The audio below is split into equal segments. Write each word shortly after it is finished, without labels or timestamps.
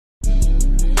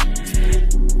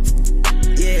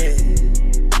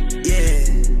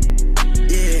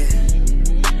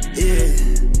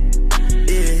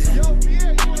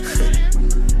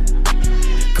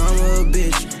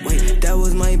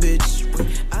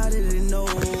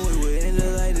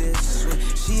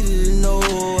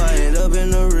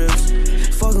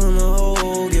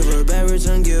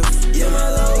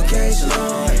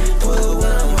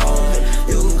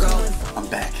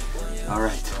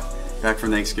from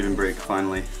Thanksgiving break,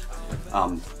 finally.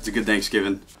 It's a good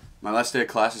Thanksgiving. My last day of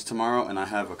class is tomorrow, and I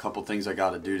have a couple things I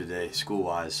gotta do today,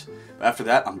 school-wise. But after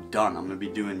that, I'm done. I'm gonna be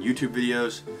doing YouTube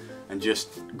videos and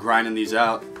just grinding these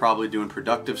out, probably doing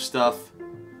productive stuff.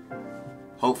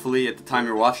 Hopefully, at the time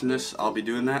you're watching this, I'll be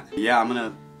doing that. Yeah, I'm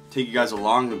gonna take you guys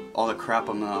along with all the crap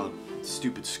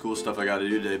stupid school stuff I gotta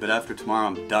do today, but after tomorrow,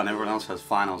 I'm done. Everyone else has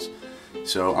finals,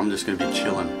 so I'm just gonna be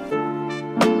chilling.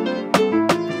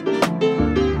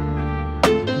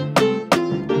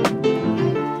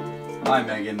 Hi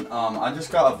Megan, I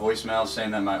just got a voicemail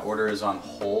saying that my order is on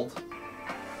hold.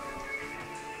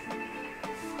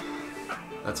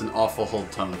 That's an awful hold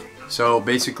tone. So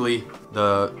basically,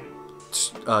 the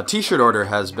t-shirt order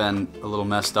has been a little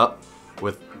messed up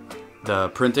with the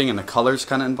printing and the colors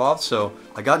kind of involved. So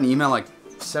I got an email like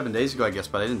 7 days ago, I guess,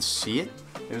 but I didn't see it.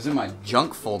 It was in my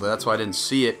junk folder, that's why I didn't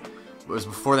see it. It was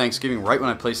before Thanksgiving, right when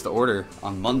I placed the order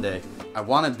on Monday. I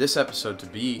wanted this episode to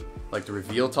be like the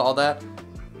reveal to all that.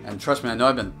 And trust me, I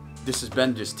know this has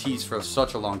been just teased for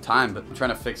such a long time, but I'm trying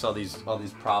to fix all these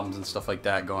problems and stuff like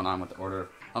that going on with the order.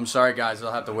 I'm sorry guys,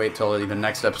 I'll have to wait till either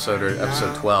next episode or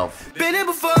episode 12. Been here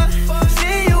before,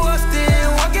 see you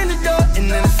often, walk in the door, and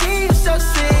then I see you so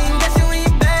sing. Guess you in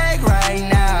your bag right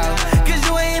now, cause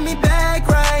you ain't in me bag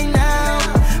right now.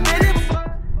 Been here before.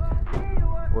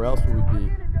 Where else would we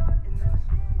be?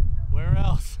 Where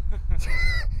else?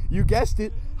 You guessed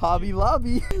it, Hobby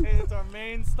Lobby. Hey, it's our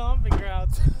main stomping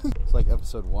grounds. It's like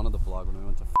episode 1 of the vlog when we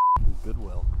went to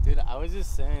Goodwill. Dude, I was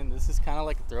just saying, this is kind of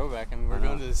like a throwback. I mean, we're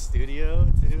going to the studio,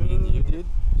 too. Me and you, dude?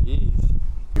 Jeez.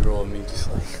 You roll me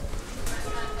just like...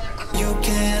 You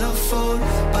can't afford,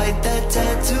 bite that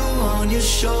tattoo on your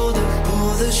shoulder, pull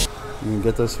the You can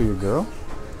get those for your girl?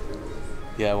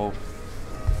 Yeah, well,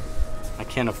 I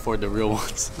can't afford the real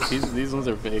ones. These ones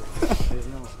are fake. There's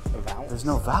no vowels. There's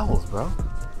no vowels, bro.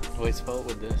 Wait, spell it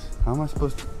with this. How am I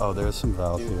supposed to? Oh, there's some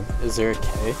vowels here. Is there a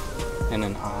K and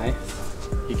an I?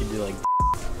 You could do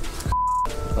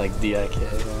like D-I-K.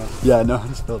 Yeah, I know how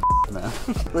to spell man.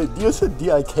 Wait, you said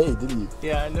D-I-K, didn't you?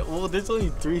 Yeah, I know. Well, there's only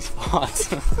 3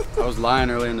 spots. I was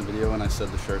lying earlier in the video when I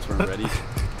said the shirts weren't ready.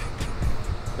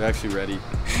 They're actually ready.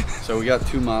 So we got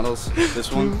 2 models.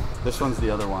 This one's the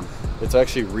other one. It's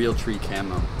actually real tree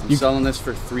camo. I'm selling this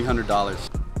for $300.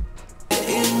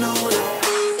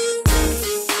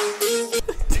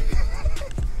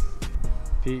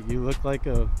 Pete, you look like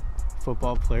a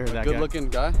football player that Good-looking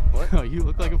guy? What? No, you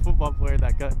look like a football player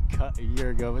that got cut a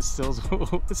year ago, but still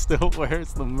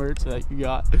wears the merch that you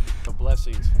got. The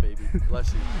blessings, baby.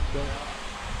 Blessings.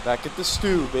 Back at the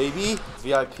stew, baby.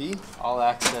 VIP. All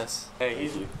access. Hey,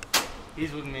 he's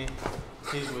with me.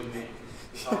 He's with me.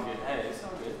 It's all good. Hey, it's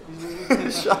all good. He's with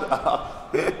me. Shut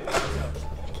up.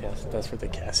 That's for the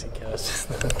Cassie cast.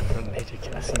 The major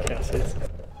Cassie cast is.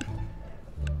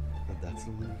 That's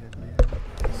the one you got made.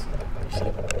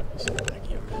 You see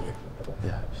Becky over here?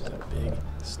 Yeah. She's a big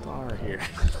star here.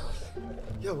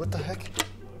 Yo, what the heck?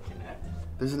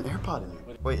 There's an AirPod in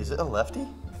here. Wait, is it a lefty?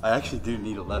 I actually do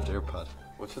need a left AirPod.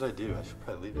 What should I do? I should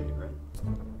probably leave it here, right?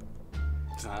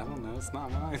 I don't know, it's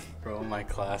not mine. Bro, my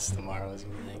class tomorrow is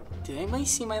gonna be like, did anybody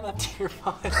see my left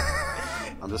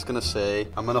AirPod? I'm just gonna say,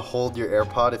 I'm gonna hold your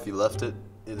AirPod if you left it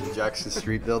in the Jackson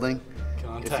Street building.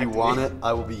 If you want it,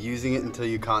 I will be using it until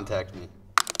you contact me.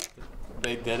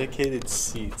 They dedicated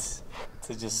seats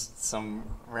to just some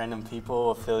random people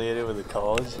affiliated with the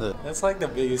college. That's like the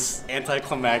biggest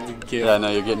anticlimactic gift. Yeah, I know,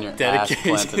 you're getting your ass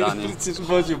planted on you. It's just a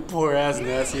bunch of poor ass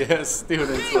nasty ass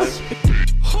students. Like.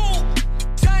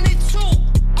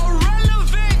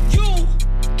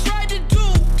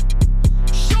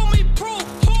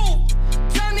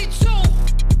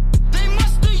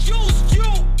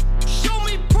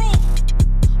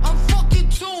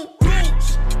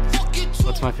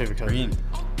 What's my favorite color? Green.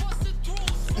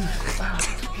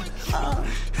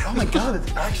 Oh my god,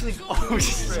 it's actually... Oh,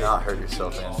 you did not hurt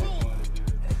yourself, Andrew.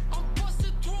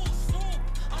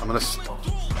 I'm gonna...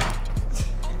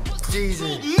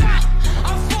 Jesus.